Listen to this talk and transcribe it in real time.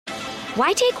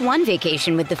Why take one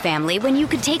vacation with the family when you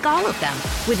could take all of them?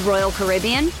 With Royal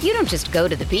Caribbean, you don't just go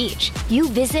to the beach. You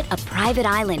visit a private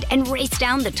island and race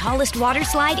down the tallest water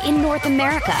slide in North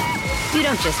America. You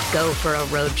don't just go for a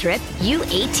road trip. You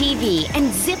ATV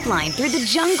and zip line through the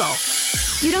jungle.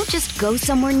 You don't just go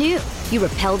somewhere new. You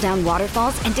rappel down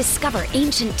waterfalls and discover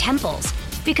ancient temples.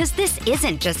 Because this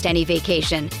isn't just any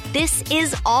vacation. This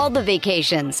is all the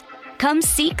vacations. Come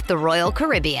seek the Royal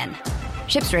Caribbean.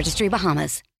 Ships Registry,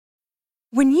 Bahamas.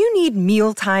 When you need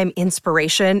mealtime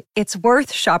inspiration, it's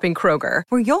worth shopping Kroger,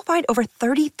 where you'll find over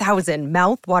 30,000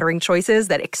 mouth-watering choices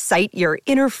that excite your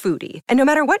inner foodie. And no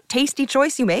matter what tasty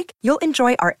choice you make, you'll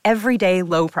enjoy our everyday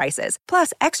low prices,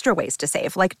 plus extra ways to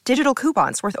save, like digital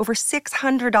coupons worth over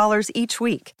 $600 each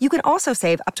week. You can also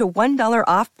save up to $1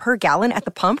 off per gallon at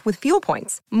the pump with fuel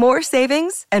points. More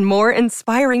savings and more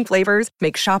inspiring flavors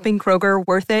make shopping Kroger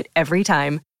worth it every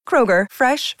time. Kroger,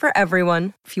 fresh for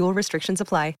everyone. Fuel restrictions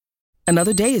apply.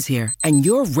 Another day is here, and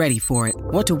you're ready for it.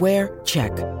 What to wear?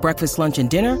 Check. Breakfast, lunch, and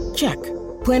dinner? Check.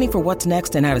 Planning for what's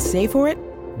next and how to save for it?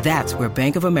 That's where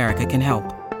Bank of America can help.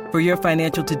 For your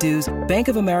financial to-dos, Bank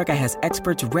of America has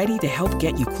experts ready to help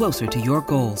get you closer to your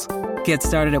goals. Get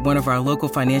started at one of our local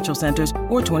financial centers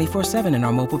or 24/7 in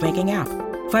our mobile banking app.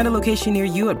 Find a location near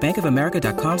you at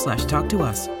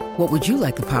bankofamerica.com/talktous. What would you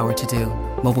like the power to do?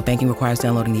 Mobile banking requires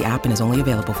downloading the app and is only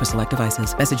available for select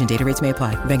devices. Message and data rates may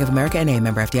apply. Bank of America N.A.,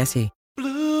 member FDIC.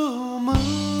 Blue moon,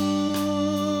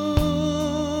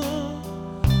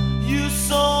 you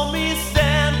saw me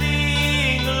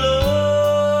standing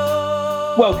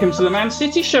alone. Welcome to the Man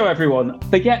City Show, everyone.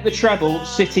 Forget the treble.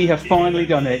 City have finally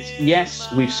done it.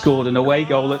 Yes, we've scored an away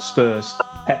goal at Spurs.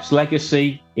 Pep's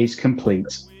legacy is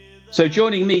complete. So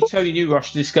joining me, Tony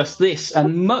Newrosh, to discuss this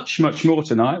and much, much more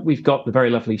tonight, we've got the very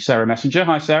lovely Sarah Messenger.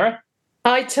 Hi, Sarah.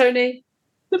 Hi, Tony.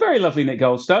 The very lovely Nick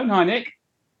Goldstone. Hi, Nick.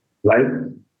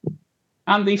 Hello.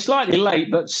 And the slightly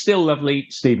late but still lovely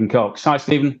Stephen Cox. Hi,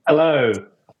 Stephen. Hello.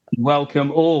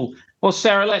 Welcome all. Well,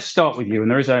 Sarah, let's start with you.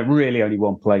 And there is really only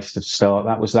one place to start.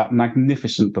 That was that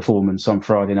magnificent performance on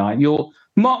Friday night.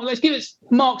 Let's give it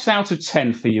marks out of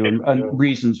 10 for you and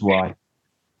reasons why.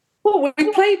 Well, we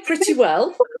played pretty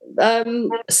well.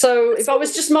 So if I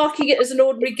was just marking it as an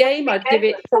ordinary game, I'd give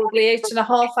it probably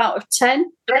 8.5 out of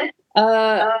 10.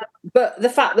 But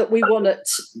the fact that we won at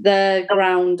their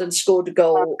ground and scored a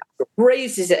goal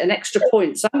raises it an extra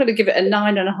point. So I'm going to give it a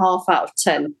 9.5 out of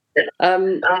 10.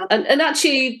 And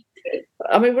actually,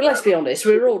 I mean, well, let's be honest,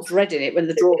 we were all dreading it when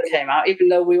the draw came out, even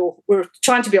though we were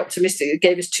trying to be optimistic. It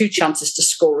gave us 2 chances to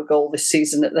score a goal this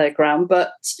season at their ground.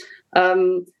 But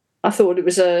I thought it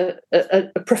was a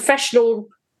professional,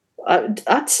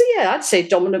 I'd say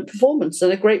dominant performance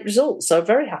and a great result. So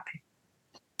very happy.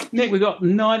 Nick, we got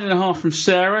 9.5 from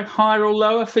Sarah. Higher or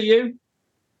lower for you?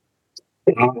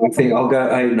 I think I'll go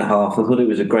 8.5. I thought it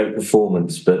was a great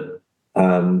performance, but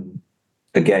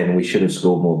again, we should have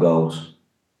scored more goals.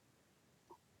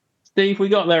 Steve, we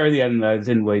got there at the end, though,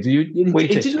 didn't we?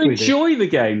 Did you enjoy the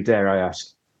game, dare I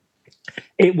ask?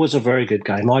 It was a very good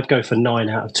game. I'd go for 9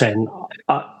 out of 10.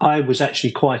 I was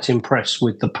actually quite impressed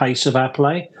with the pace of our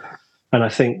play. And I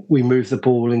think we moved the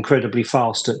ball incredibly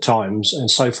fast at times,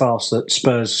 and so fast that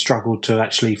Spurs struggled to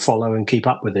actually follow and keep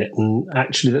up with it. And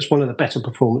actually, that's one of the better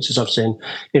performances I've seen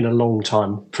in a long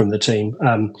time from the team.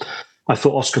 I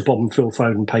thought Oscar Bob and Phil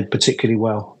Foden played particularly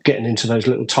well, getting into those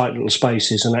tight little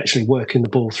spaces and actually working the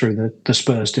ball through the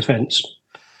Spurs defence.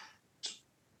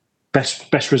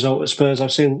 Best result at Spurs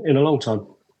I've seen in a long time.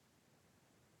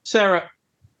 Sarah,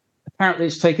 apparently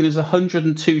it's taken us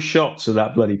 102 shots at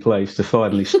that bloody place to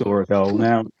finally score a goal.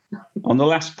 Now, on the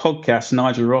last podcast,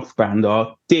 Nigel Rothband,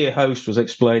 our dear host, was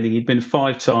explaining he'd been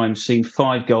 5 times, seen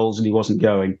 5 goals, and he wasn't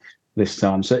going this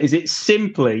time. So is it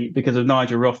simply because of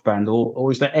Nigel Rothband,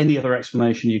 or is there any other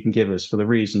explanation you can give us for the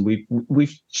reason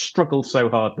we've struggled so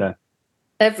hard there?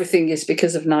 Everything is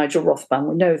because of Nigel Rothband.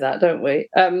 We know that, don't we?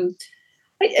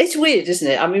 It's weird, isn't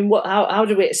it? I mean, how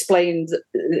do we explain that?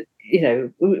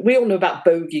 We all know about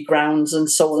bogey grounds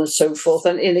and so on and so forth,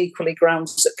 and inequally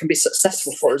grounds that can be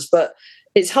successful for us. But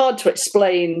it's hard to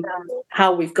explain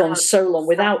how we've gone so long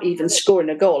without even scoring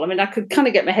a goal. I mean, I could kind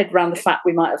of get my head around the fact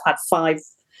we might have had 5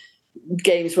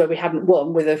 games where we hadn't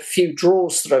won with a few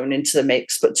draws thrown into the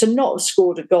mix. But to not have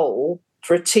scored a goal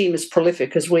for a team as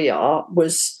prolific as we are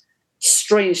was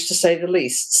strange, to say the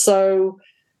least. So,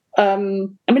 I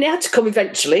mean, it had to come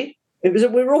eventually. We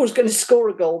were always going to score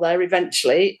a goal there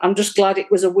eventually. I'm just glad it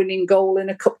was a winning goal in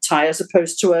a cup tie as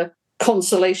opposed to a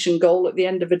consolation goal at the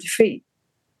end of a defeat.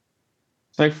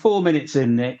 So 4 minutes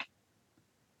in, Nick,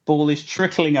 ball is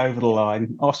trickling over the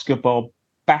line. Oscar Bob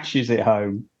bashes it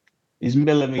home. He's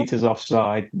millimetres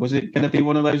offside. Was it going to be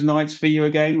one of those nights for you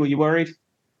again? Were you worried?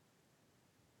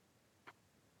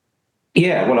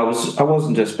 Yeah, well, I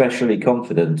wasn't especially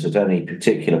confident at any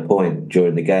particular point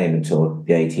during the game until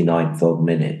the 89th odd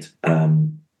minute.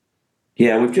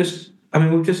 Yeah, we've just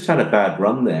had a bad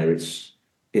run there.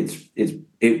 It was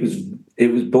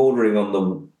bordering on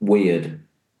the weird.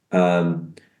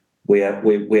 We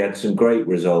had some great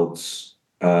results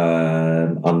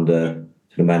under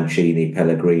Mancini,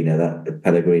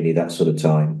 Pellegrini, that sort of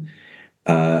time,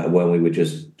 when we were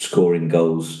just scoring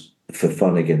goals for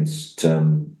fun against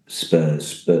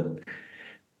Spurs, but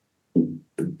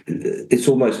it's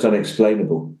almost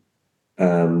unexplainable.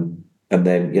 And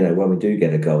then when we do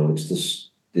get a goal, it's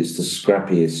the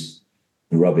scrappiest,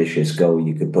 rubbishest goal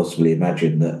you could possibly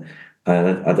imagine. That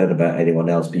I don't know about anyone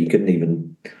else, but you couldn't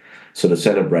even sort of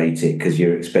celebrate it because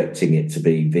you're expecting it to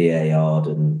be VAR'd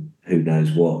and who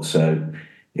knows what. So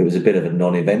it was a bit of a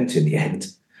non-event in the end.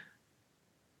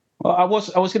 Well, I was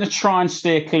going to try and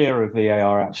steer clear of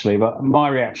VAR actually, but my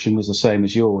reaction was the same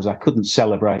as yours. I couldn't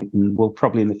celebrate, and we'll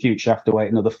probably in the future have to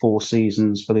wait another 4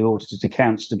 seasons for the audited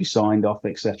accounts to be signed off,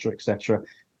 etc., etc.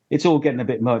 It's all getting a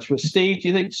bit much. But Steve, do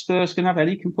you think Spurs can have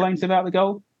any complaints about the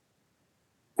goal?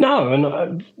 No,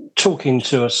 and talking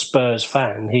to a Spurs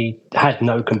fan, he had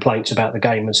no complaints about the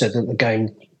game and said that the game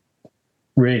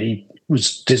really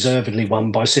was deservedly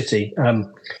won by City.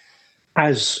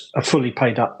 As a fully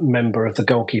paid up member of the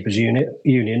goalkeepers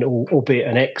union, albeit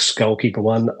an ex-goalkeeper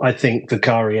one, I think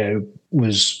Vicario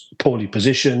was poorly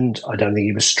positioned. I don't think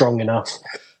he was strong enough.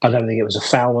 I don't think it was a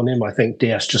foul on him. I think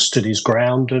Diaz just stood his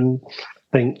ground, and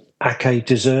I think Aké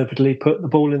deservedly put the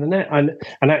ball in the net. And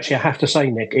actually, I have to say,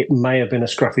 Nick, it may have been a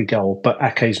scruffy goal, but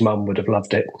Aké's mum would have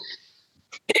loved it.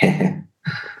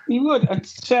 He would. And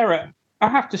Sarah, I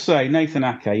have to say, Nathan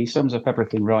Aké, he sums up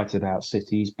everything right about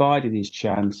City. He's bided his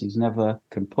chance. He's never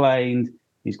complained.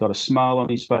 He's got a smile on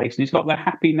his face. And he's got the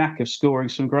happy knack of scoring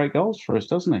some great goals for us,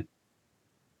 doesn't he?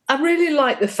 I really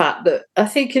like the fact that I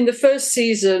think in the first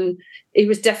season, he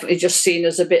was definitely just seen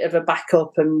as a bit of a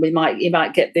backup, and he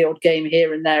might get the odd game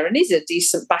here and there. And he's a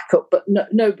decent backup, but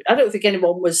no, I don't think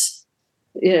anyone was,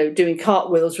 doing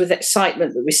cartwheels with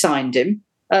excitement that we signed him.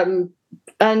 And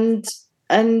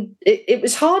it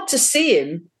was hard to see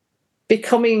him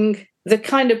becoming the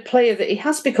kind of player that he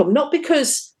has become, not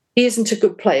because he isn't a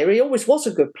good player, he always was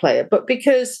a good player, but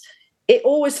because it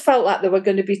always felt like there were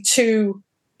going to be 2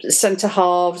 centre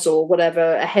halves or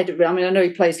whatever ahead of him. I mean, I know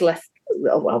he plays left,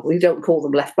 well, we don't call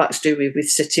them left backs, do we, with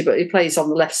City, but he plays on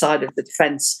the left side of the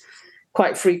defence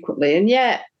quite frequently. And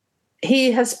yet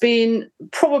he has been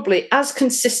probably as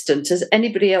consistent as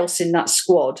anybody else in that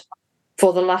squad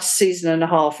for the last season and a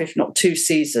half, if not 2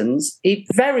 seasons. He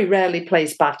very rarely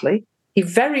plays badly. He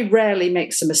very rarely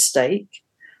makes a mistake.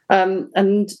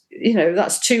 And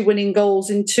that's 2 winning goals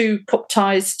in 2 cup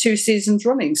ties, 2 seasons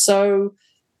running. So,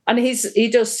 and he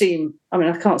does seem, I mean,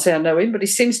 I can't say I know him, but he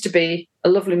seems to be a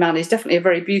lovely man. He's definitely a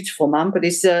very beautiful man, but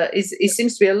he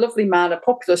seems to be a lovely man, a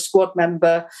popular squad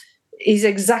member. He's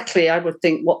exactly, I would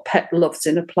think, what Pep loves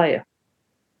in a player.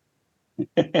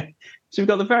 So we've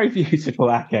got the very beautiful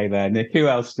Aké there, Nick. Who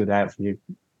else stood out for you?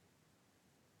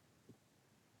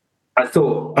 I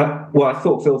thought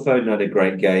Phil Foden had a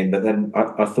great game, but then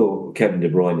I thought Kevin De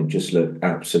Bruyne just looked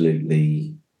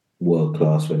absolutely world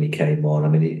class when he came on. I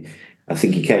mean, I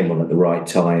think he came on at the right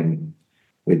time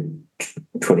with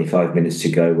 25 minutes to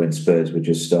go when Spurs were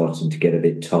just starting to get a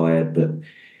bit tired, but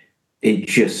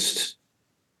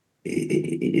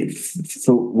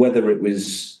for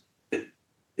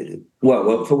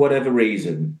whatever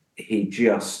reason, he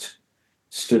just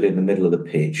stood in the middle of the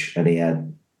pitch and he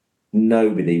had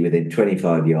nobody within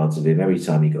 25 yards of him every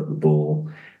time he got the ball,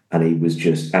 and he was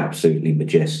just absolutely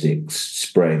majestic,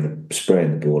 spraying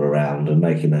the ball around and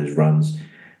making those runs.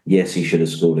 Yes, he should have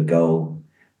scored a goal,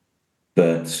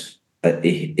 but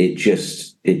it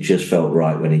just felt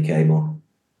right when he came on.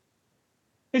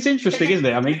 It's interesting, isn't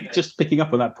it? I mean, just picking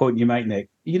up on that point you make, Nick,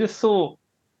 you'd have thought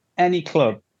any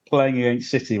club playing against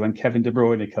City, when Kevin De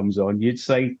Bruyne comes on, you'd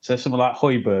say to someone like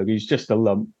Højbjerg, who's just a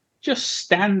lump, just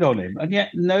stand on him. And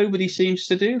yet nobody seems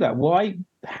to do that. Why?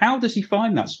 How does he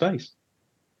find that space?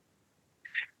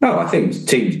 No, I think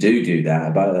teams do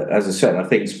that. But as I said, I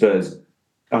think Spurs,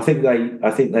 I think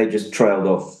they just trailed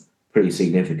off pretty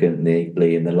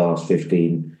significantly in the last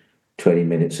 15, 20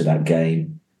 minutes of that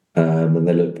game. And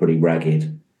they looked pretty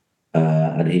ragged.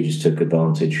 And he just took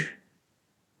advantage.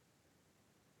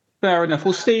 Fair enough.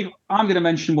 Well, Steve, I'm going to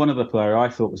mention one other player I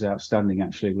thought was outstanding,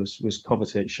 actually, was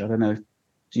Kovacic. I don't know.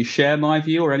 Do you share my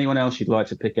view or anyone else you'd like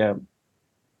to pick out?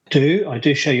 I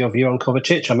do share your view on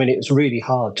Kovacic. I mean, it's really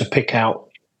hard to pick out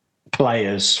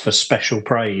players for special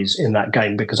praise in that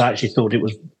game because I actually thought it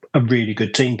was a really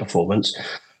good team performance.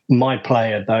 My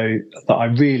player, though, that I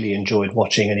really enjoyed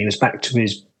watching, and he was back to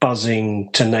his buzzing,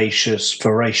 tenacious,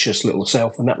 voracious little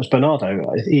self, and that was Bernardo.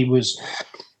 He was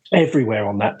everywhere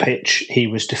on that pitch. He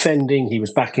was defending, he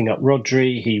was backing up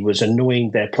Rodri, he was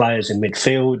annoying their players in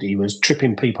midfield, he was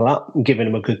tripping people up and giving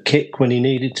them a good kick when he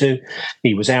needed to.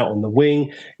 He was out on the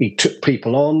wing, he took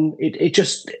people on.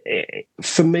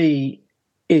 For me,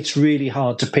 it's really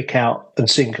hard to pick out and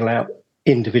single out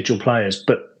individual players,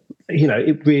 but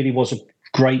it really was a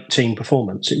great team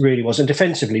performance. It really was. And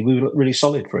defensively, we looked really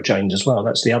solid for a change as well.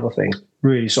 That's the other thing.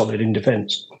 Really solid in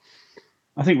defence.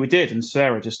 I think we did. And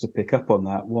Sarah, just to pick up on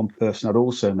that, one person I'd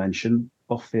also mention,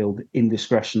 off-field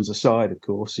indiscretions aside, of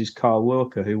course, is Carl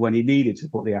Walker, who, when he needed to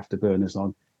put the afterburners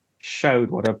on, showed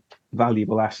what a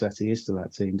valuable asset he is to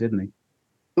that team, didn't he?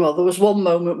 Well, there was one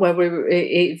moment where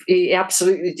he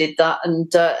absolutely did that. And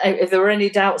if there were any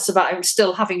doubts about him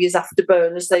still having his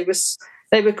afterburners,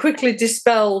 they were quickly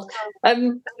dispelled. I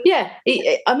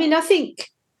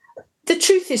think the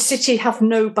truth is City have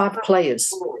no bad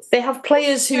players. They have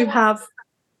players who have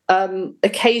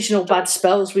occasional bad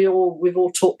spells. We've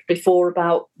all talked before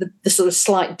about the sort of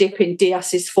slight dip in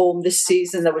Diaz's form this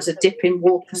season. There was a dip in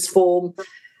Walker's form.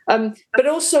 But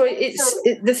also,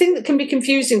 the thing that can be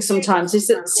confusing sometimes is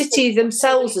that City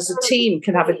themselves as a team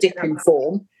can have a dip in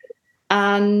form.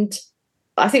 And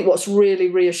I think what's really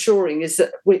reassuring is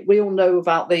that we all know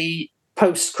about the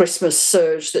post-Christmas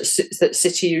surge that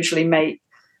City usually make.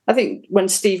 I think when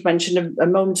Steve mentioned a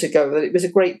moment ago that it was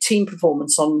a great team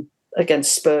performance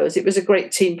against Spurs, it was a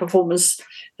great team performance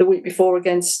the week before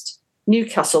against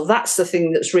Newcastle. That's the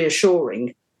thing that's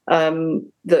reassuring,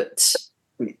 that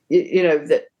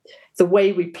the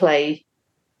way we play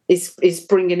is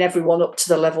bringing everyone up to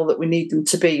the level that we need them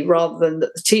to be, rather than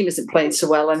that the team isn't playing so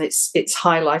well and it's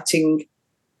highlighting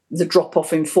the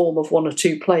drop-off in form of one or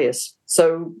two players.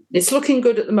 So it's looking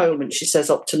good at the moment, she says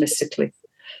optimistically.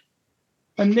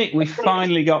 And Nick, we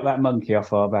finally got that monkey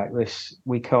off our back.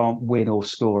 We can't win or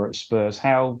score at Spurs.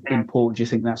 How important do you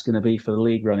think that's going to be for the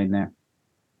league running now?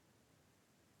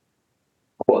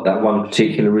 What, that one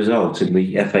particular result in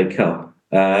the FA Cup?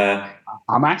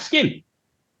 I'm asking.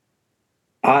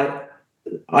 I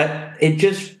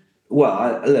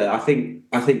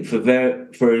think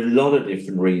for a lot of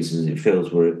different reasons, it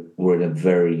feels we're in a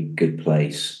very good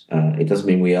place. It doesn't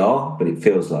mean we are, but it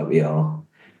feels like we are.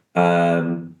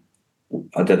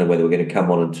 I don't know whether we're going to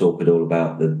come on and talk at all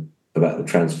about the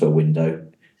transfer window,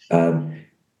 but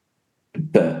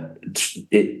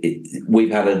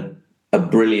we've had a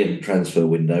brilliant transfer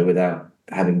window without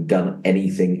having done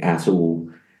anything at all,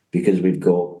 because we've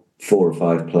got 4 or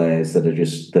 5 players that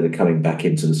are coming back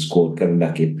into the squad, coming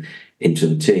back into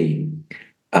the team,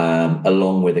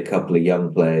 along with a couple of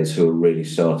young players who are really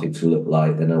starting to look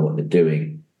like they know what they're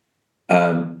doing.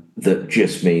 That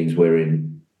just means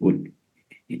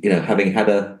having had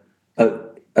a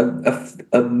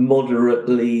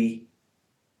moderately,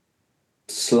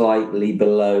 slightly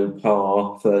below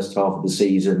par first half of the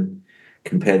season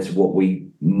compared to what we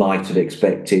might have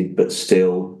expected, but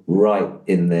still right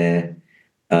in there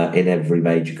in every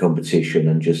major competition,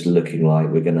 and just looking like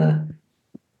we're going to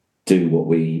do what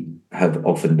we have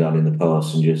often done in the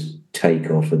past and just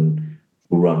take off and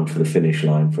run for the finish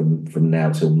line from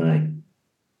now till May.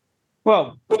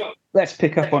 Well, let's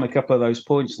pick up on a couple of those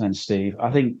points then, Steve.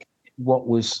 I think what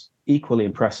was equally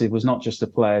impressive was not just the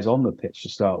players on the pitch to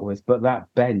start with, but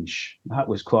that bench. That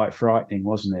was quite frightening,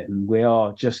 wasn't it? And we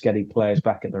are just getting players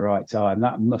back at the right time.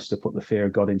 That must have put the fear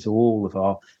of God into all of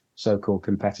our so-called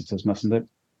competitors, mustn't it?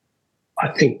 I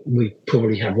think we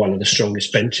probably have one of the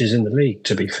strongest benches in the league,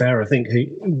 to be fair.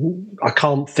 I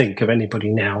can't think of anybody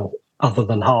now other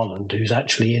than Haaland who's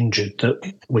actually injured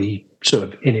that we sort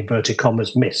of, in inverted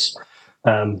commas, miss.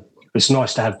 It's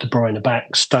nice to have De Bruyne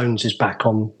back. Stones is back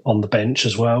on the bench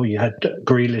as well. You had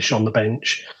Grealish on the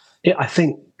bench. I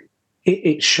think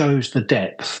it shows the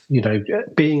depth,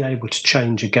 being able to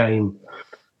change a game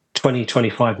 20,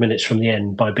 25 minutes from the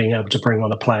end by being able to bring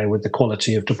on a player with the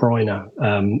quality of De Bruyne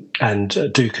and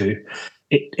Dooku.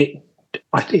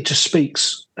 It just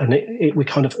speaks, and we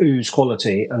kind of ooze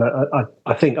quality. And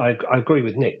I think I agree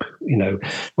with Nick.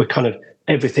 We're kind of,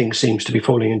 everything seems to be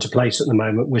falling into place at the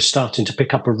moment. We're starting to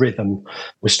pick up a rhythm.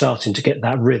 We're starting to get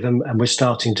that rhythm, and we're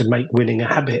starting to make winning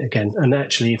a habit again. And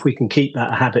actually, if we can keep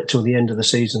that a habit till the end of the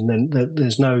season, then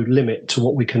there's no limit to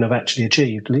what we can have actually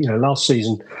achieved. Last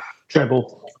season,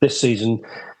 treble. This season,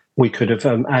 we could have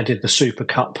added the Super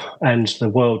Cup and the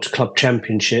World Club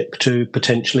Championship to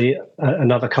potentially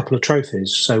another couple of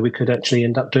trophies. So we could actually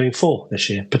end up doing 4 this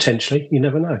year, potentially. You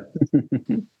never know.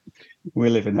 We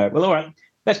live in hope. Well, all right.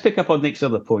 Let's pick up on Nick's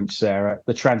other point, Sarah.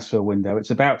 The transfer window.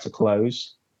 It's about to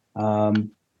close.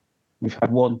 We've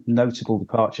had one notable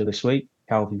departure this week,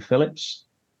 Calvin Phillips.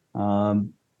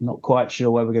 Not quite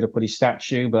sure where we're going to put his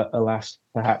statue, but alas,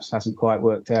 perhaps hasn't quite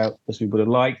worked out as we would have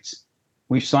liked.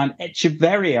 We've signed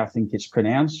Echeverry, I think it's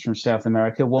pronounced, from South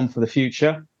America, one for the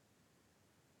future.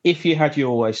 If you had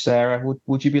your way, Sarah,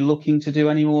 would you be looking to do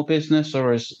any more business?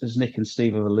 Or as Nick and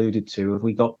Steve have alluded to, have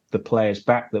we got the players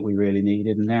back that we really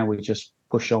needed and now we just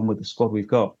push on with the squad we've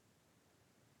got?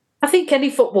 I think any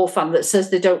football fan that says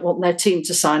they don't want their team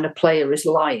to sign a player is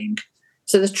lying.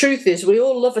 So the truth is we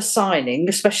all love a signing,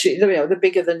 especially the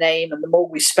bigger the name and the more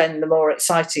we spend, the more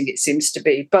exciting it seems to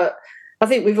be. But I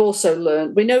think we've also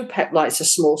learned, we know Pep likes a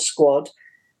small squad.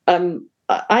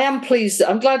 I am pleased.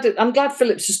 I'm glad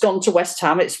Phillips has gone to West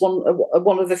Ham. It's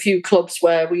one of the few clubs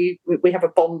where we have a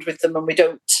bond with them, and we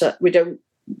don't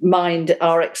mind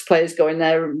our ex-players going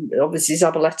there. Obviously,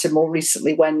 Zabaleta more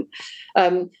recently went,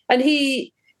 and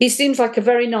he seems like a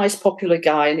very nice, popular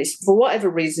guy. And it's, for whatever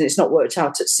reason, it's not worked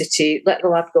out at City. Let the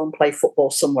lad go and play football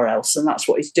somewhere else, and that's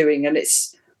what he's doing. And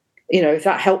it's, if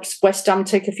that helps West Ham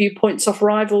take a few points off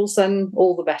rivals, then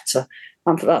all the better.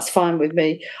 That's fine with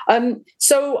me.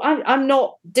 So I'm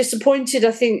not disappointed.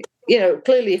 I think,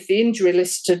 clearly if the injury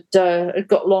list had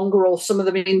got longer, or some of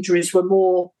the injuries were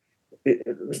more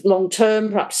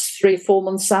long-term, perhaps 3 or 4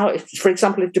 months out, for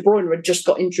example, if De Bruyne had just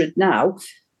got injured now,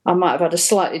 I might have had a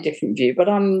slightly different view. But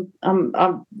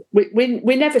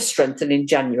we never strengthen in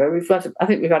January. I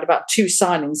think we've had about 2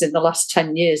 signings in the last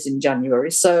 10 years in January.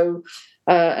 So,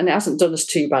 and it hasn't done us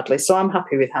too badly. So I'm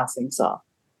happy with how things are.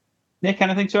 Nick,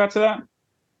 anything to add to that?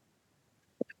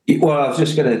 Well, I was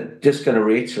just going to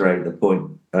reiterate the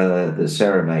point that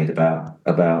Sarah made about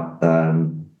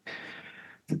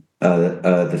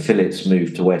the Phillips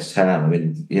move to West Ham. I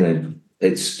mean,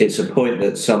 it's a point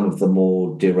that some of the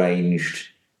more deranged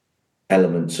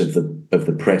elements of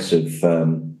the press have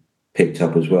picked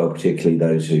up as well, particularly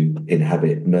those who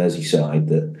inhabit Merseyside.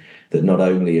 That not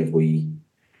only have we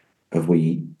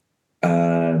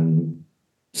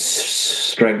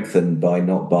strengthened by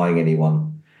not buying anyone,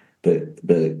 but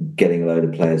getting a load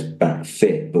of players back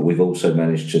fit, but we've also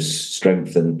managed to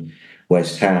strengthen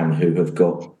West Ham, who have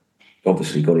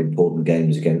obviously got important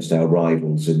games against our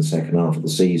rivals in the second half of the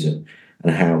season,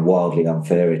 and how wildly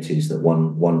unfair it is that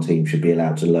one team should be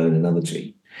allowed to loan another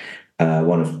team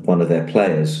one of their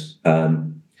players.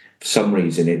 For some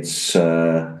reason, it's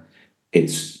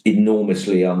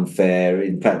enormously unfair.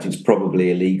 In fact, it's probably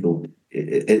illegal.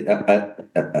 It's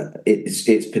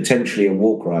potentially a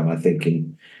war crime, I think,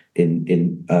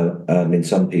 in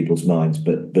some people's minds.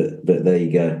 But there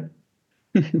you go.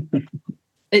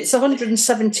 It's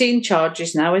 117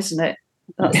 charges now, isn't it?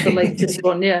 That's the latest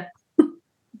one, yeah.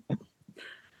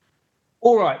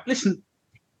 All right, listen,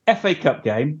 FA Cup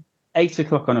game,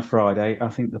 8:00 on a Friday. I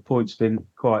think the point's been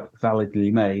quite validly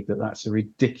made that that's a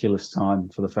ridiculous time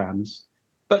for the fans.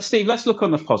 But Steve, let's look on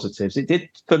the positives.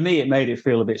 For me, it made it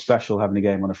feel a bit special having a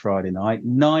game on a Friday night.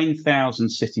 9,000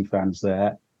 City fans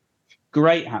there.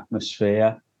 Great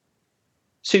atmosphere.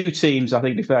 2 teams, I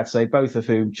think it'd be fair to say, both of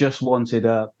whom just wanted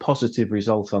a positive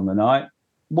result on the night.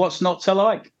 What's not to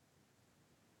like?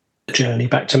 Journey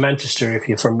back to Manchester, if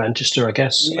you're from Manchester, I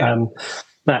guess. Yeah.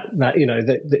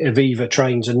 The Aviva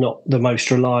trains are not the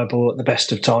most reliable at the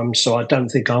best of times, so I don't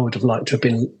think I would have liked to have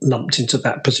been lumped into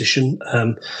that position.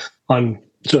 I'm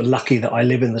sort of lucky that I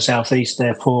live in the southeast,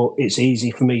 therefore it's easy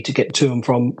for me to get to and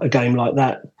from a game like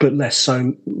that, but less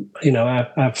so,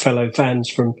 our fellow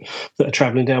fans that are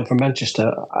travelling down from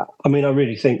Manchester. I mean, I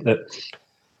really think that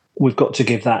we've got to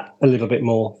give that a little bit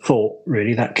more thought,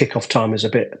 really. That kick-off time is a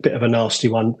bit of a nasty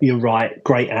one. You're right,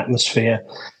 great atmosphere.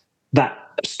 That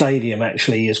stadium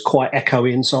actually is quite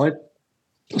echoey inside.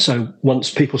 So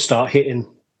once people start hitting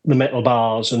the metal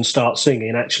bars and start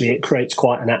singing, actually it creates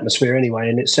quite an atmosphere anyway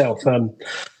in itself.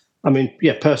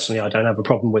 Personally, I don't have a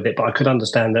problem with it, but I could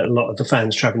understand that a lot of the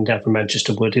fans travelling down from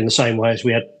Manchester would, in the same way as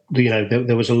we had,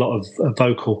 there was a lot of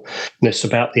vocalness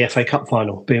about the FA Cup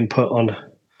final being put on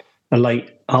a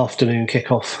late afternoon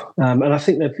kickoff. And I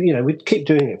think that, we'd keep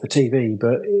doing it for TV,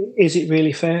 but is it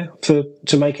really fair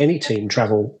to make any team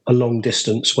travel a long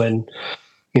distance when,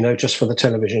 just for the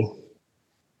television?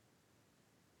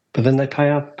 But then they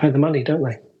pay the money, don't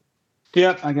they?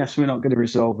 Yeah, I guess we're not going to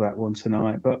resolve that one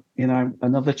tonight. But,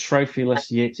 another trophyless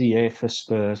year to year for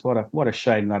Spurs. What a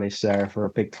shame that is, Sarah, for a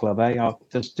big club, eh?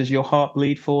 Does your heart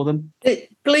bleed for them?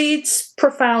 It bleeds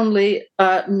profoundly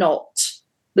not.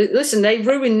 Listen, they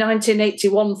ruined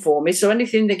 1981 for me, so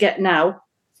anything they get now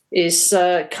is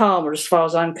karma as far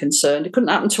as I'm concerned. It couldn't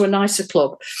happen to a nicer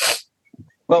club.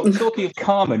 Well, talking of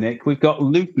karma, Nick, we've got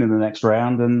Luton in the next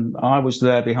round, and I was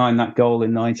there behind that goal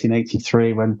in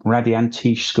 1983 when Radian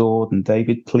Tish scored and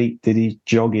David Pleat did his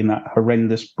jog in that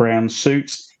horrendous brown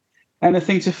suit.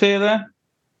 Anything to fear there?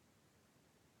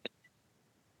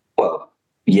 Well,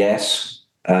 yes.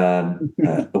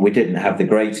 We didn't have the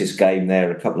greatest game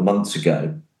there a couple of months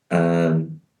ago.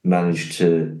 Managed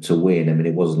to win. I mean,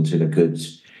 it wasn't in a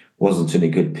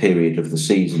good period of the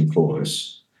season for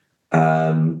us.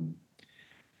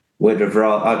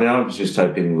 I was just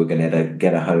hoping we were going to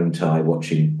get a home tie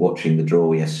watching the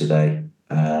draw yesterday.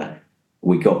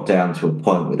 We got down to a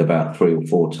point with about 3 or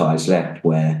 4 ties left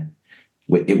where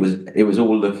it was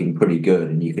all looking pretty good,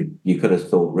 and you could have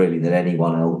thought really that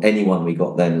anyone we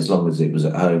got then, as long as it was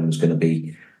at home, was going to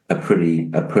be a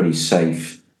pretty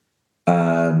safe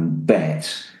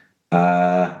bet.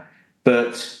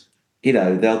 But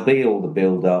there'll be all the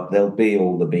build up, there'll be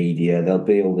all the media, there'll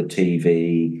be all the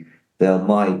TV.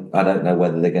 I don't know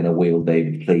whether they're going to wheel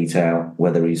David Pleat out,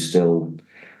 whether he's still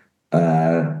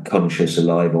conscious,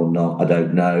 alive or not. I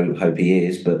don't know. Hope he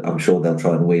is, but I'm sure they'll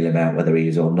try and wheel him out whether he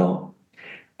is or not.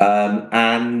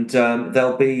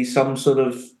 There'll be some sort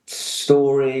of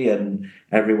story, and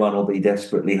everyone will be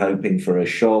desperately hoping for a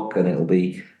shock, and it'll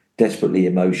be desperately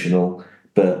emotional.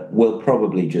 But we'll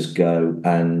probably just go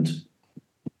and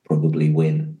probably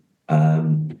win,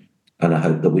 and I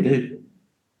hope that we do.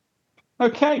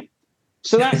 Okay.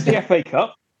 So that's the FA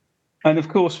Cup. And of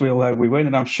course, we all hope we win,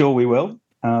 and I'm sure we will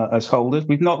as holders.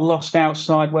 We've not lost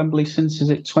outside Wembley since,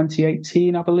 is it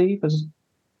 2018, I believe?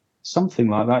 Something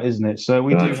like that, isn't it? So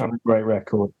we do have a great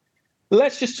record.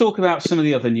 Let's just talk about some of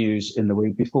the other news in the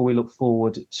week before we look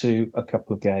forward to a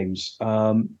couple of games.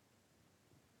 I'm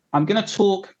going to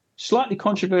talk slightly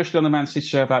controversially on the Man City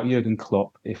show about Jurgen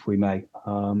Klopp, if we may.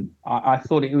 I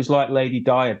thought it was like Lady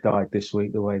Di had died this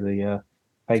week, the way the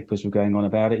papers were going on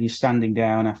about it. He's standing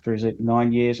down after,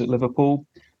 9 years at Liverpool?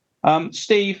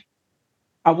 Steve,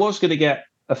 I was going to get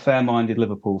a fair-minded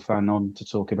Liverpool fan on to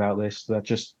talk about this.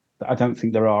 I don't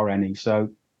think there are any. So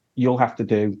you'll have to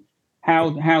do.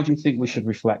 How do you think we should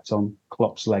reflect on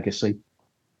Klopp's legacy?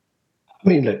 I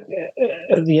mean, look,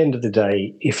 at the end of the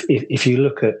day, if you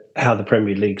look at how the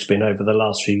Premier League's been over the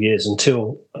last few years,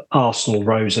 until Arsenal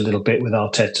rose a little bit with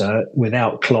Arteta,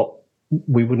 without Klopp,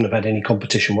 we wouldn't have had any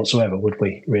competition whatsoever, would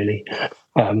we, really?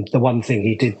 The one thing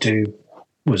he did do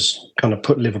was kind of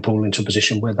put Liverpool into a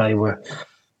position where they were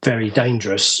very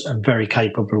dangerous and very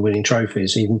capable of winning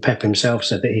trophies. Even Pep himself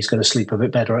said that he's going to sleep a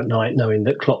bit better at night knowing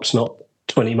that Klopp's not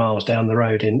 20 miles down the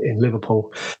road in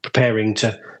Liverpool preparing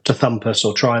to thump us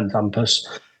or try and thump us.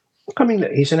 I mean,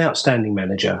 look, he's an outstanding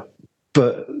manager.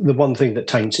 But the one thing that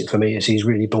taints it for me is he's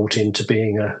really bought into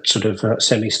being a sort of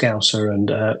semi-scouser,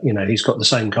 and he's got the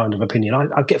same kind of opinion.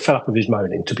 I get fed up with his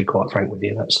moaning, to be quite frank with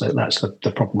you. That's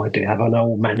the problem I do have. I know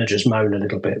all managers moan a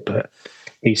little bit, but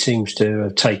he seems to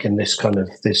have taken this kind of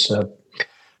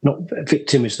not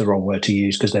victim is the wrong word to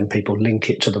use, because then people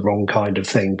link it to the wrong kind of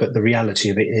thing. But the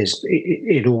reality of it is,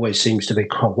 it always seems to be,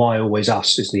 why always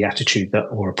us, is the attitude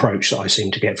or approach that I seem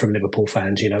to get from Liverpool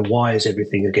fans. Why is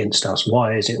everything against us?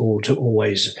 Why is it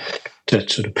always to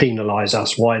sort of penalise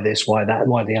us? Why this? Why that?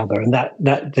 Why the other? And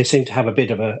that they seem to have a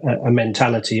bit of a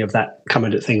mentality of that,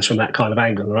 coming at things from that kind of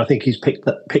angle. And I think he's picked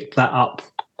that up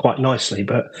quite nicely.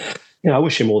 But I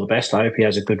wish him all the best. I hope he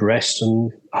has a good rest,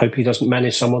 and hope he doesn't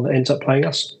manage someone that ends up playing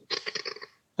us.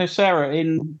 So, Sarah,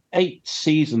 in 8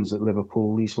 seasons at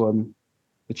Liverpool, he's won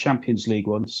the Champions League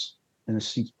once in a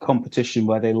competition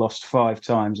where they lost 5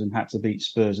 times and had to beat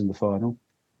Spurs in the final.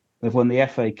 They've won the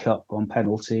FA Cup on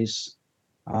penalties,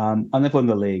 and they've won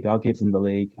the league. I'll give them the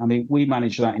league. I mean, we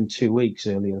managed that in 2 weeks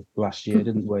earlier last year,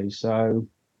 didn't we? So,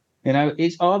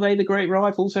 are they the great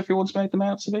rivals everyone's made them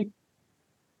out to be?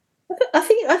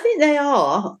 I think they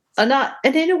are, and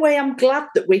in a way, I'm glad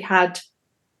that we had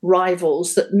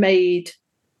rivals that made.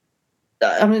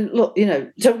 I mean, look,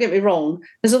 don't get me wrong.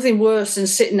 There's nothing worse than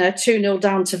sitting there 2-0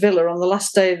 down to Villa on the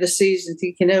last day of the season,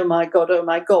 thinking, "Oh my God."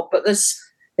 But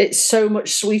it's so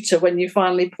much sweeter when you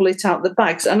finally pull it out the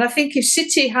bags. And I think if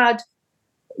City had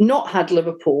not had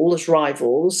Liverpool as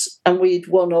rivals, and we'd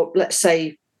won up, let's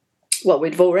say, well,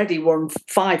 we'd already won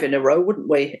 5 in a row, wouldn't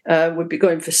we? We'd be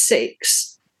going for 6.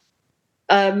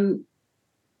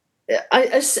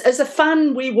 As a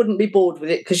fan, we wouldn't be bored with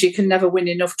it because you can never win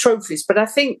enough trophies. But I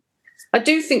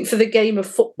do think for the game of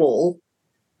football,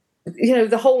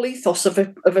 the whole ethos of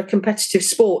a competitive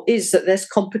sport is that there's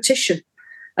competition.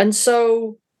 And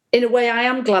so, in a way, I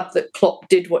am glad that Klopp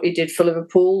did what he did for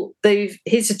Liverpool.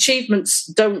 His achievements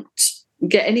don't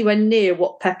get anywhere near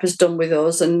what Pep has done with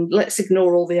us. And let's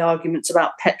ignore all the arguments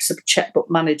about Pep's a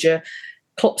checkbook manager.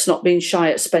 Klopp's not being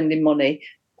shy at spending money.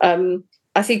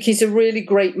 I think he's a really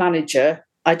great manager.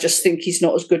 I just think he's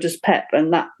not as good as Pep,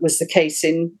 and that was the case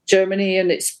in Germany,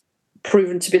 and it's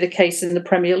proven to be the case in the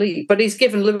Premier League. But he's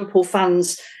given Liverpool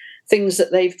fans things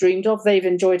that they've dreamed of. They've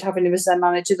enjoyed having him as their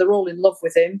manager. They're all in love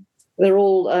with him. They're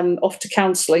all off to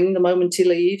counselling the moment he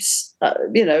leaves.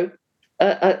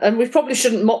 And we probably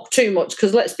shouldn't mock too much,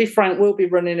 because let's be frank, we'll be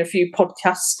running a few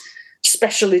podcasts,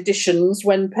 special editions,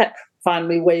 when Pep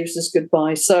finally waves us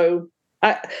goodbye. So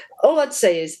all I'd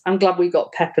say is I'm glad we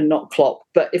got Pep and not Klopp.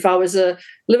 But if I was a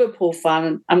Liverpool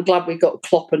fan, I'm glad we got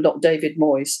Klopp and not David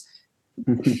Moyes.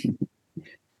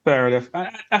 Fair enough.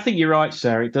 I think you're right,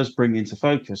 Sarah. It does bring into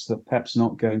focus that Pep's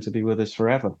not going to be with us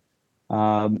forever.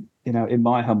 In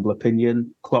my humble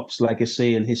opinion, Klopp's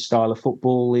legacy and his style of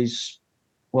football is,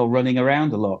 running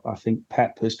around a lot. I think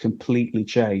Pep has completely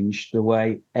changed the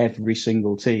way every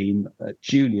single team at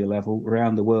junior level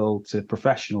around the world to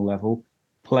professional level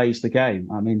plays the game.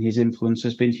 I mean, his influence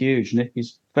has been huge. Nick,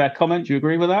 is fair comment? Do you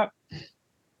agree with that?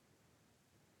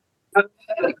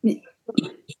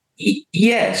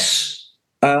 Yes.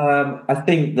 I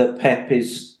think that Pep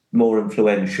is more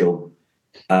influential,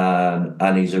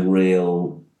 and he's a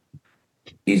real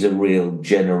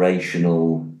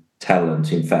generational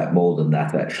talent. In fact, more than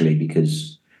that, actually,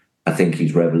 because I think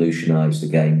he's revolutionised the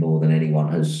game more than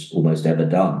anyone has almost ever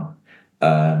done.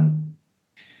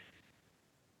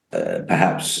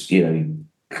 Perhaps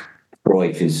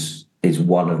Cruyff is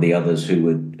one of the others who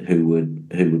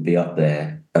would be up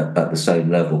there at the same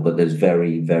level, but there's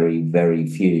very, very, very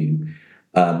few.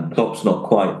 Klopp's not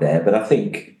quite there, but I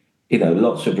think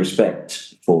lots of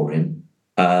respect for him.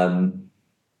 I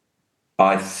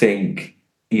think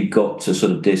you've got to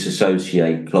sort of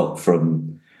disassociate Klopp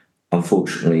from,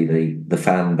 unfortunately, the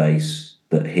fan base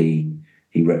that he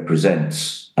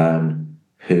represents,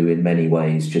 who in many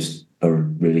ways just are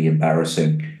really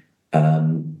embarrassing.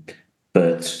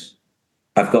 But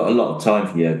I've got a lot of time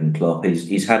for Jurgen Klopp.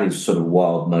 He's had his sort of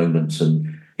wild moments,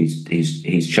 and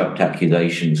he's chucked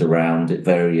accusations around at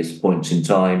various points in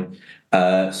time.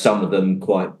 Some of them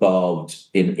quite barbed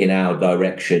in our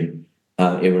direction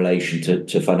in relation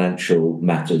to financial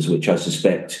matters, which I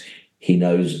suspect he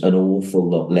knows an awful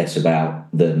lot less about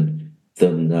than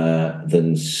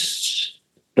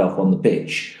stuff on the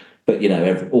pitch. But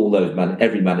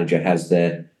every manager has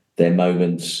their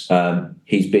moments.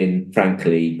 He's been,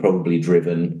 frankly, probably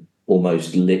driven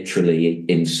almost literally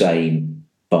insane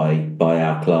by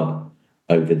our club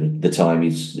over the time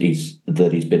he's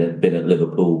been at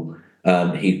Liverpool.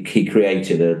 He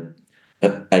created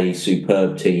a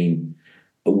superb team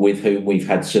with whom we've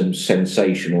had some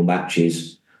sensational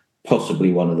matches,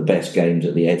 possibly one of the best games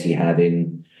at the Etihad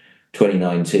in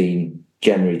 2019,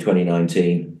 January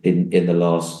 2019, in the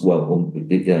last,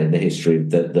 in the history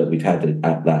that we've had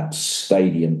at that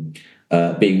stadium,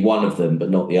 being one of them,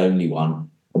 but not the only one.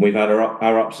 And we've had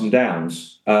our ups and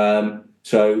downs.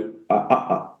 So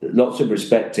lots of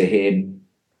respect to him.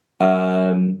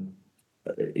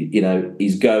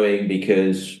 He's going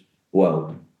because,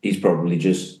 he's probably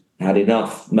just had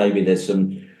enough. Maybe there's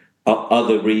some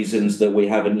other reasons that we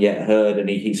haven't yet heard, and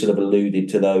he sort of alluded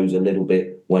to those a little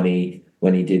bit when he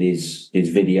did his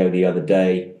video the other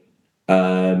day.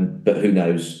 But who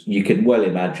knows? You can well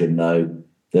imagine, though,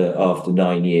 that after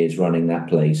 9 years running that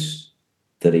place,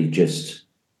 that he just,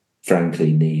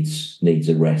 frankly, needs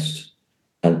a rest.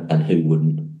 And who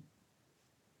wouldn't?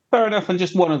 Fair enough. And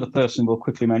just one other person we'll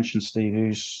quickly mention, Steve,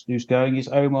 who's going is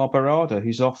Omar Barada,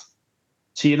 who's off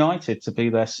to United to be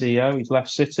their CEO. He's left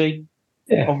City.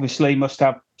 Yeah. Obviously must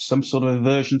have some sort of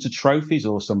aversion to trophies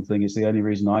or something, is the only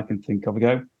reason I can think of.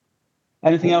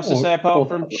 Anything else to say apart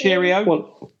from cheerio?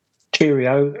 Well,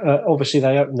 cheerio. Obviously,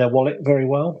 they opened their wallet very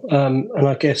well. And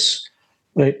I guess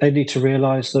they need to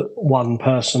realise that one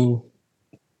person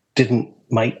didn't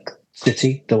make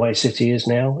City the way City is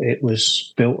now. It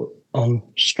was built on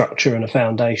structure and a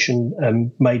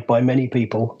foundation made by many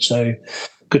people. So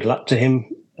good luck to him,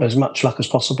 as much luck as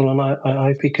possible. And I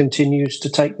hope he continues to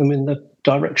take them in the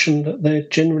direction that they're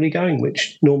generally going,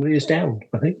 which normally is down,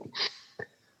 I think.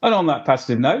 And on that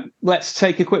positive note, let's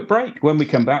take a quick break. When we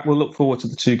come back, we'll look forward to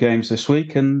the 2 games this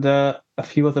week and a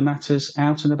few other matters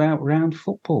out and about around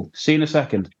football. See you in a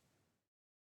second.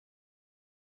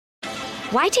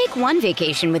 Why take one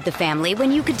vacation with the family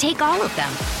when you could take all of them?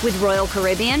 With Royal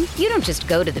Caribbean, you don't just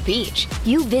go to the beach.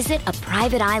 You visit a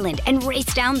private island and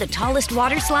race down the tallest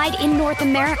water slide in North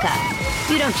America.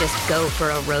 You don't just go for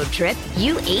a road trip.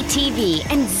 You ATV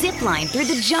and zip line through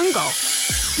the jungle.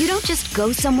 You don't just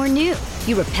go somewhere new.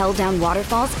 You rappel down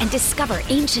waterfalls and discover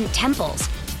ancient temples.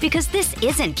 Because this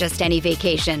isn't just any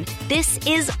vacation. This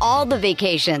is all the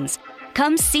vacations.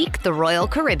 Come seek the Royal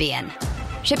Caribbean.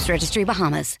 Ships Registry,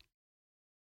 Bahamas.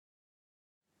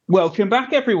 Welcome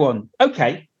back, everyone.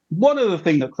 Okay, one other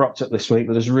thing that cropped up this week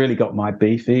that has really got my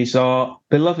beef is our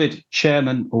beloved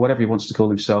chairman, or whatever he wants to call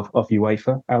himself, of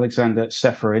UEFA, Alexander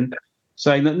Seferin,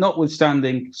 saying that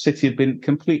notwithstanding City had been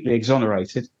completely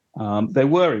exonerated, they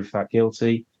were in fact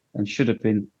guilty and should have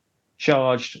been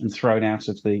charged and thrown out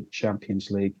of the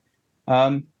Champions League.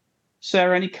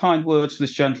 Sarah, any kind words for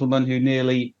this gentleman who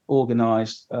nearly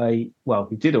organised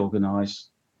who did organise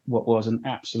what was an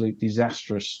absolute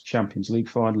disastrous Champions League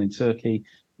final in Turkey,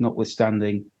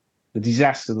 notwithstanding the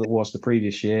disaster that was the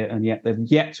previous year, and yet they've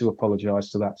yet to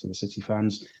apologise to the City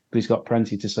fans. But he's got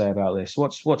plenty to say about this.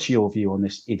 What's your view on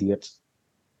this idiot?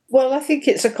 Well, I think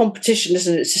it's a competition,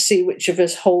 isn't it, to see which of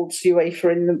us holds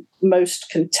UEFA in the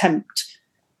most contempt.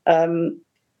 I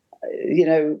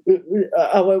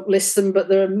won't list them, but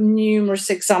there are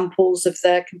numerous examples of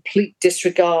their complete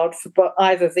disregard for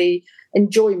either the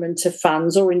enjoyment of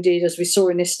fans or indeed, as we saw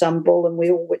in Istanbul, and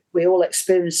we all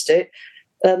experienced it,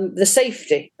 the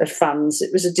safety of fans.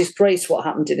 It was a disgrace what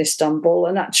happened in Istanbul,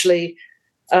 and actually,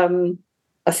 I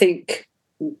think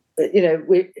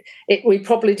we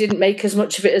probably didn't make as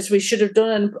much of it as we should have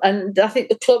done, and I think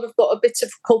the club have got a bit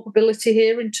of culpability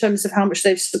here in terms of how much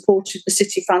they've supported the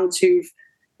City fans who've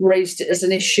raised it as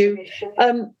an issue.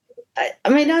 I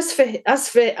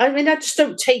just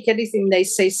don't take anything they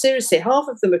say seriously. Half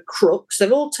of them are crooks.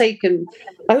 They've all taken.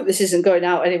 I hope this isn't going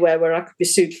out anywhere where I could be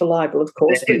sued for libel, of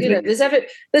course. But there's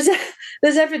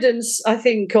evidence, I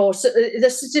think, or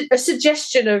there's a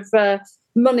suggestion of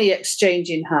money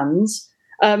exchanging hands.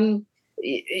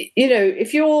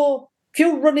 If you're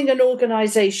running an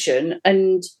organisation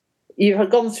and you have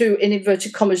gone through, in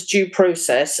inverted commas, due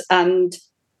process, and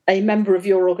a member of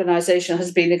your organisation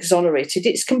has been exonerated,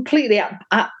 it's completely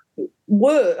at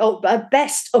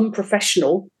best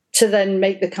unprofessional to then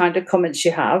make the kind of comments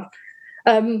you have.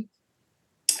 And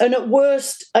at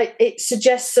worst, it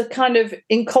suggests a kind of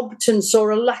incompetence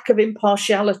or a lack of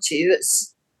impartiality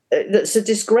that's a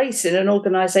disgrace in an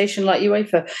organisation like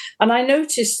UEFA. And I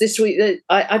noticed this week that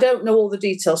I don't know all the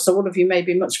details, so one of you may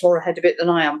be much more ahead of it than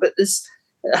I am, but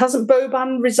hasn't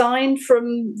Boban resigned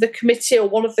from the committee or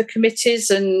one of the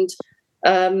committees and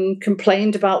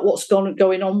complained about what's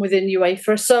going on within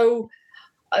UEFA? So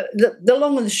the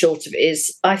long and the short of it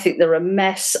is, I think they're a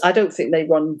mess. I don't think they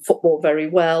run football very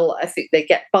well. I think they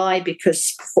get by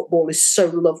because football is so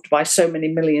loved by so many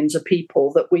millions of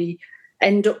people that we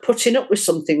end up putting up with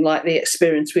something like the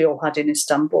experience we all had in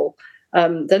Istanbul.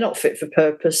 They're not fit for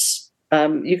purpose.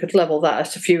 You could level that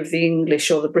at a few of the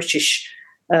English or the British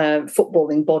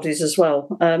footballing bodies as well.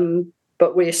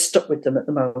 But we're stuck with them at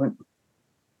the moment.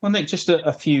 Well, Nick, just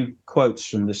a few quotes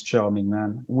from this charming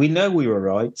man. "We know we were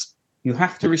right. You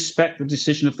have to respect the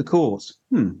decision of the court.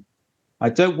 I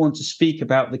don't want to speak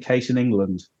about the case in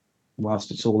England,"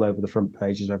 whilst it's all over the front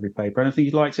pages of every paper. Anything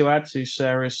you'd like to add to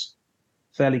Sarah's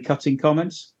fairly cutting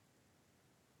comments?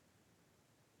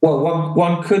 Well,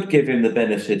 one could give him the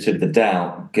benefit of the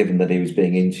doubt, given that he was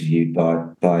being interviewed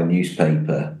by a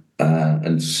newspaper,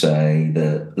 and say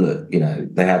that, look,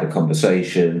 they had a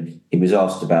conversation. He was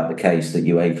asked about the case that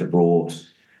UEFA brought.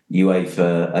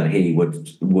 UEFA and he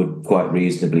would quite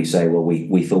reasonably say, well,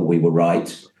 we thought we were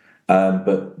right,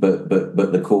 but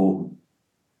the court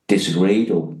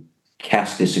disagreed, or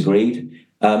CAS disagreed,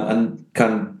 and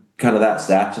kind of that's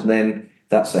that, and then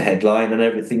that's the headline, and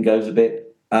everything goes a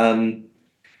bit up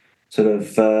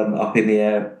in the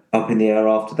air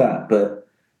after that. But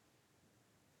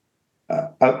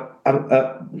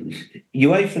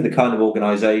UEFA, the kind of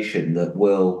organisation that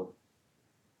will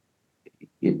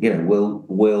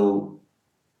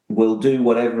do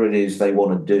whatever it is they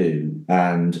want to do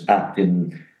and act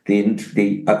in the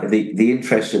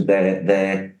interest of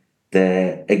their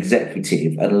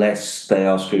executive, unless they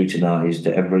are scrutinised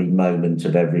at every moment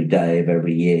of every day of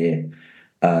every year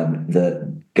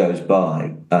that goes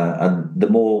by. And the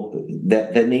more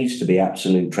there needs to be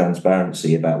absolute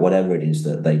transparency about whatever it is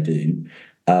that they do,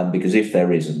 because if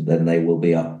there isn't, then they will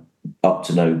be up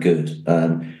to no good.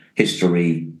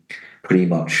 History pretty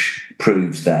much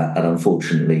proves that, and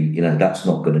unfortunately, that's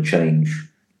not going to change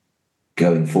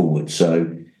going forward.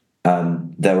 So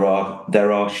there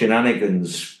are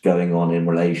shenanigans going on in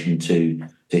relation to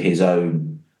his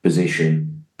own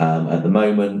position at the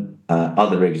moment.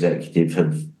 Other executives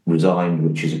have resigned,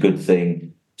 which is a good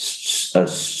thing. A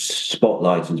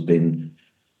spotlight has been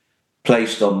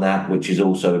placed on that, which is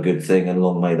also a good thing, and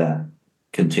long may that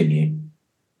continue.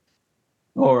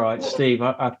 All right, Steve,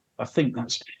 I think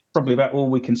that's probably about all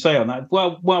we can say on that.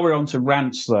 Well, while we're on to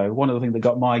rants, though, one of the things that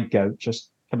got my goat, just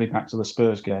coming back to the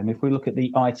Spurs game, if we look at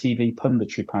the ITV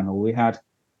punditry panel, we had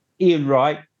Ian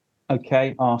Wright,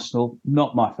 okay, Arsenal,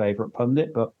 not my favourite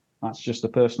pundit, but That's just a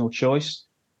personal choice.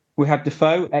 We have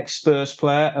Defoe, ex-Spurs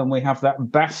player, and we have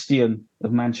that bastion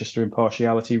of Manchester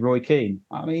impartiality, Roy Keane.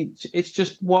 I mean, it's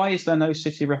just, why is there no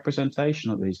City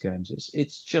representation at these games?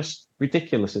 It's just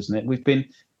ridiculous, isn't it? We've been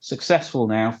successful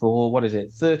now for,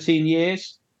 13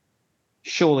 years?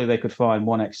 Surely they could find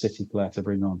one ex-City player to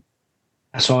bring on.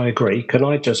 So I agree. Can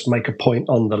I just make a point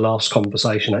on the last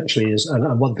conversation, actually?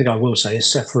 And one thing I will say is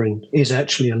Ceferin is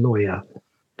actually a lawyer,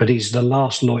 but he's the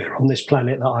last lawyer on this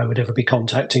planet that I would ever be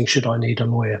contacting should I need a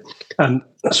lawyer.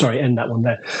 Sorry, end that one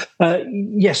there.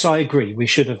 Yes, I agree. We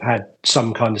should have had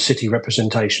some kind of City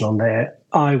representation on there.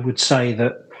 I would say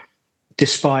that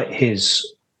despite his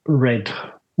red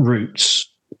roots,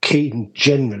 Keane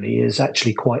generally is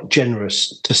actually quite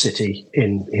generous to City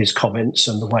in his comments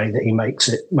and the way that he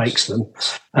makes them.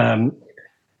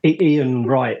 Ian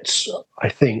Wright, I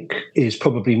think, is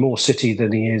probably more City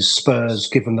than he is Spurs,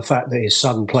 given the fact that his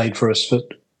son played for us for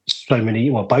so many.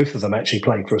 Well, both of them actually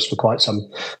played for us for quite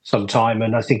some time,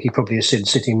 and I think he probably has seen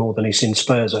City more than he's seen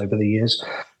Spurs over the years.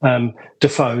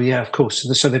 Defoe, yeah, of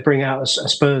course. So they bring out a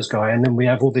Spurs guy, and then we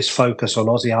have all this focus on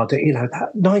Ozzy Ardell. You know,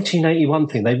 that 1981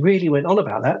 thing, they really went on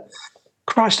about that.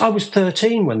 Christ, I was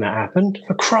 13 when that happened,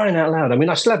 for crying out loud. I mean,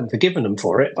 I still haven't forgiven them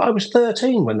for it, but I was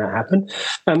 13 when that happened.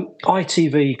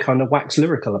 ITV kind of waxed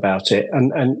lyrical about it.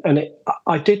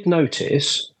 I did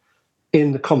notice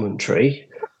in the commentary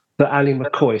that Ali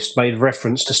McCoist made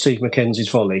reference to Steve McKenzie's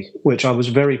volley, which I was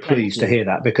very pleased to hear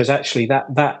that, because actually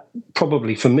that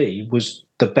probably for me was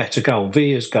the better goal.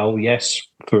 Villa's goal, yes,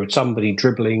 for somebody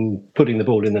dribbling, putting the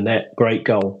ball in the net, great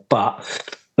goal.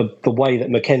 But the way that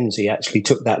McKenzie actually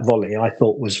took that volley, I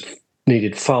thought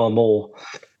needed far more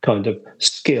kind of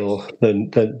skill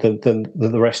than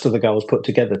the rest of the goals put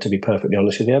together, to be perfectly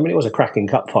honest with you. I mean, it was a cracking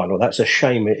cup final. That's a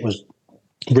shame it was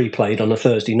replayed on a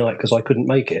Thursday night, because I couldn't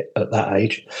make it at that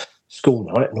age, school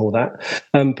night and all that.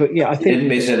 But yeah, I think... Didn't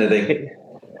miss anything.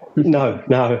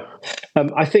 No.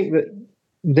 I think that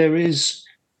there is,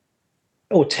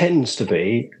 or tends to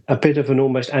be, a bit of an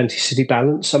almost anti-City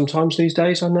balance sometimes these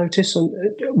days, I notice. And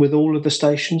with all of the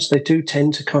stations, they do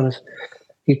tend to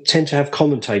you tend to have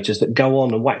commentators that go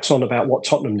on and wax on about what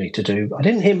Tottenham need to do. I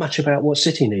didn't hear much about what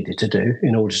City needed to do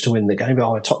in order to win the game.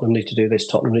 Tottenham need to do this,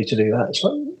 Tottenham need to do that. It's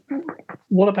like,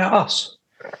 what about us?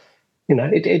 You know,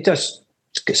 it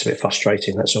gets a bit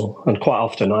frustrating, that's all. And quite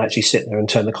often I actually sit there and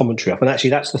turn the commentary off. And actually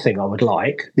that's the thing I would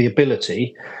like, the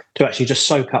ability to actually just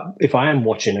soak up, if I am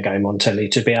watching a game on telly,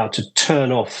 to be able to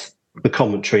turn off the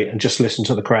commentary and just listen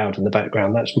to the crowd in the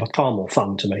background. That's far more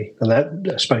fun to me. And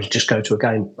that, I suppose, just go to a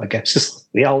game, I guess, is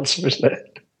the answer, isn't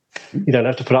it? You don't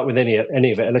have to put up with any of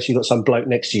it unless you've got some bloke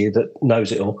next to you that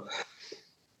knows it all.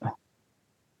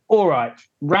 All right,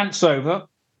 rant's over.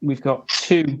 We've got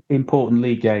two important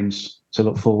league games to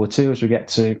look forward to as we get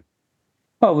to,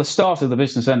 the start of the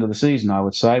business end of the season, I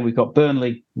would say. We've got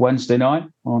Burnley Wednesday night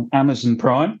on Amazon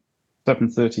Prime,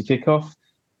 7:30 kickoff.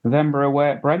 Then we're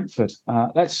away at Brentford.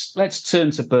 Let's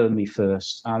turn to Burnley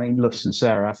first. I mean, listen,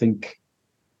 Sarah, I think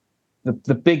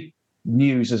the big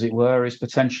news, as it were, is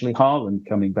potentially Haaland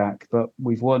coming back. But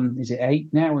we've won, is it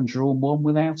 8 now, and drawn 1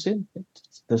 without him?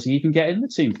 Does he even get in the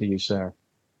team for you, Sarah?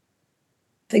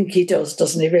 I think he does,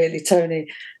 doesn't he, really,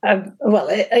 Tony?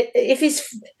 If he's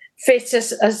fit,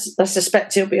 as I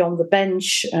suspect he'll be on the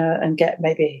bench and get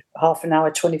maybe half an hour,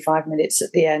 25 minutes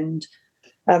at the end.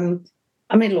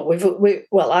 I mean, look,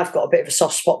 I've got a bit of a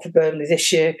soft spot for Burnley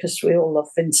this year because we all love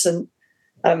Vincent.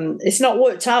 It's not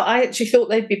worked out. I actually thought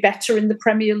they'd be better in the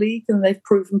Premier League than they've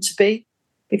proven to be,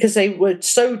 because they were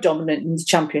so dominant in the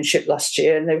Championship last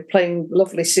year and they were playing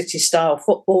lovely City-style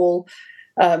football.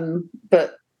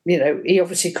 But, you know, he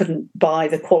obviously couldn't buy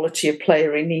the quality of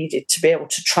player he needed to be able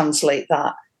to translate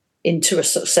that into a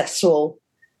successful,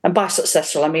 and by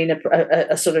successful, I mean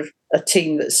a sort of a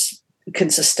team that's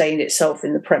can sustain itself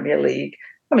in the Premier League.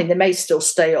 I mean, they may still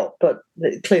stay up, but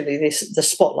clearly the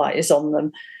spotlight is on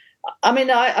them. I mean,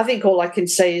 I think all I can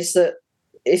say is that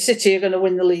if City are going to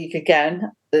win the league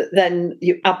again, then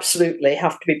you absolutely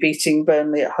have to be beating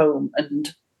Burnley at home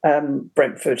and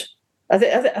Brentford.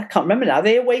 I can't remember now. Are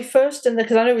they away first? And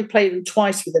because I know we played them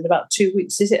twice within about 2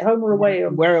 weeks. Is it home or away?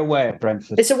 We're away at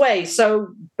Brentford. It's away. So,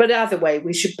 but either way,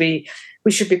 we should be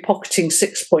pocketing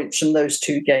 6 points from those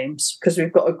two games because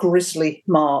we've got a grisly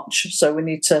March. So we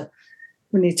need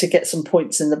to get some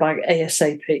points in the bag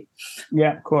ASAP.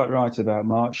 Yeah, quite right about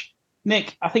March.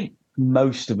 Nick, I think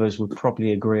most of us would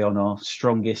probably agree on our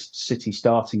strongest City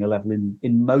starting 11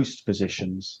 in most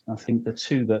positions. I think the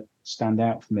two that stand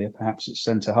out for me are perhaps at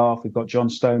centre-half. We've got John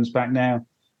Stones back now.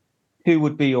 Who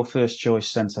would be your first choice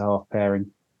centre-half pairing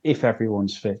if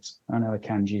everyone's fit? I know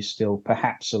Akanji is still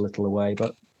perhaps a little away,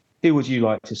 but Who would you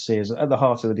like to see as at the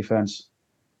heart of the defence?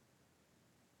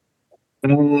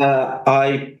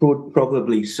 I would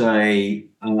probably say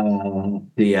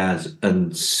Diaz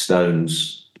and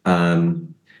Stones,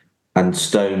 and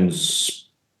Stones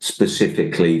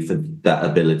specifically for that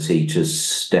ability to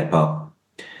step up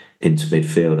into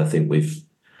midfield. I think we've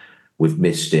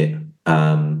missed it,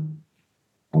 and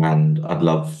I'd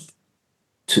love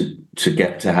to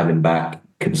get to have him back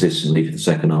consistently for the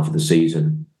second half of the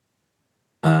season.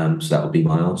 So that would be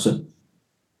my answer.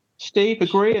 Steve,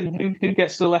 agree? And who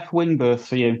gets the left wing berth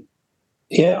for you?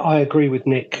 Yeah, I agree with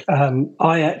Nick.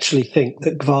 I actually think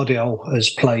that Gvardiol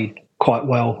has played quite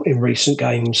well in recent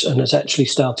games and has actually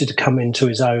started to come into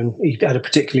his own. He had a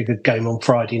particularly good game on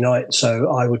Friday night,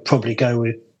 so I would probably go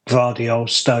with Gvardiol,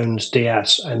 Stones,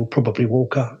 Diaz, and probably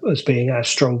Walker as being our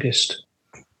strongest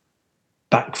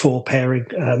back four pairing.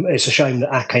 It's a shame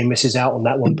that Aké misses out on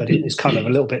that one, but it's kind of a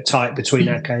little bit tight between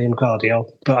Aké and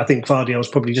Gvardiol. But I think Gvardiol's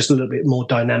probably just a little bit more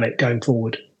dynamic going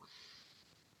forward.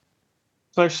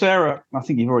 So, Sarah, I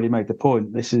think you've already made the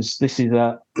point. This is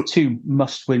two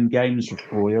must-win games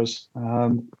for Warriors.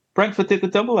 Brentford did the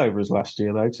double overs last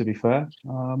year, though. To be fair,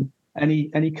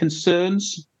 any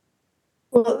concerns?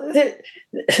 Well,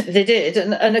 they did,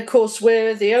 and of course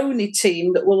we're the only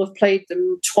team that will have played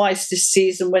them twice this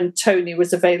season when Tony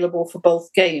was available for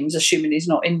both games, assuming he's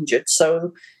not injured.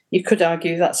 So you could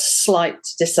argue that's a slight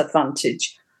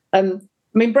disadvantage.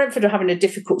 Brentford are having a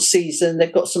difficult season.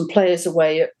 They've got some players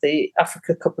away at the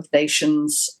Africa Cup of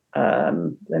Nations.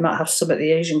 They might have some at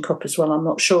the Asian Cup as well, I'm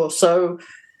not sure. So,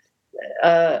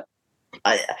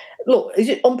 look,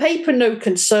 on paper, no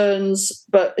concerns,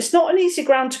 but it's not an easy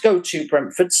ground to go to,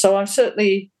 Brentford. So I'm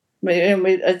certainly,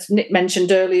 as Nick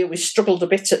mentioned earlier, we struggled a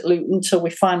bit at Luton until we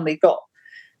finally got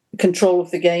control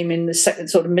of the game in the second,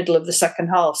 sort of middle of the second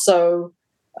half. So,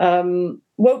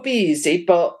 won't be easy,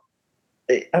 but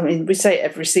we say it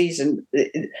every season.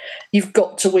 You've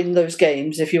got to win those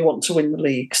games if you want to win the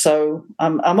league. So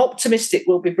I'm optimistic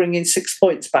we'll be bringing 6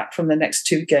 points back from the next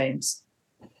two games.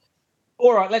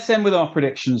 All right, let's end with our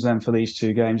predictions then for these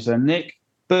two games. Then, Nick,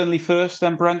 Burnley first,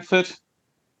 then Brentford.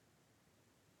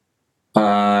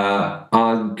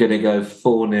 I'm going to go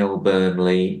 4-0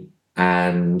 Burnley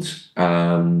and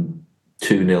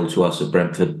 2-0 to us at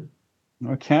Brentford.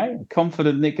 Okay,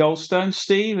 confident Nick Goldstone.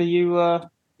 Steve, are you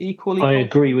equally? I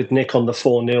agree with Nick on the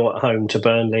 4-0 at home to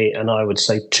Burnley, and I would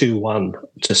say 2-1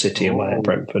 to City away at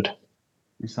Brentford.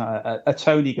 Is that a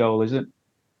Tony goal, is it?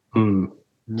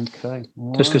 Okay.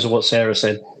 Just because of what Sarah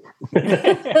said.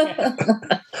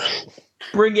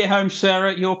 Bring it home,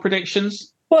 Sarah. Your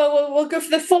predictions? Well, we'll go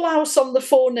for the full house on the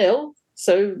 4-0.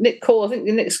 So I think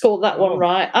Nick scored that one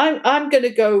right. I'm going to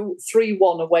go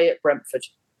 3-1 away at Brentford.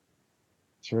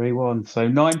 3-1. So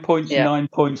 9 points, 9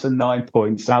 points, and 9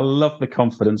 points. I love the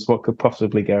confidence. What could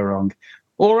possibly go wrong?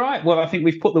 All right. Well, I think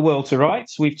we've put the world to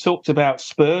rights. We've talked about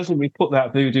Spurs and we've put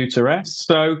that voodoo to rest.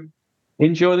 So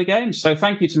enjoy the game. So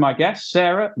thank you to my guests,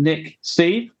 Sarah, Nick,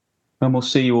 Steve, and we'll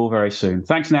see you all very soon.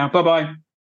 Thanks now. Bye-bye.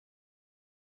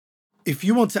 If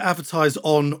you want to advertise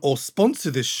on or sponsor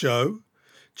this show,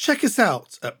 check us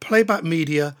out at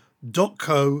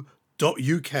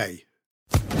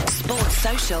playbackmedia.co.uk. Sports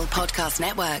Social Podcast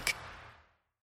Network.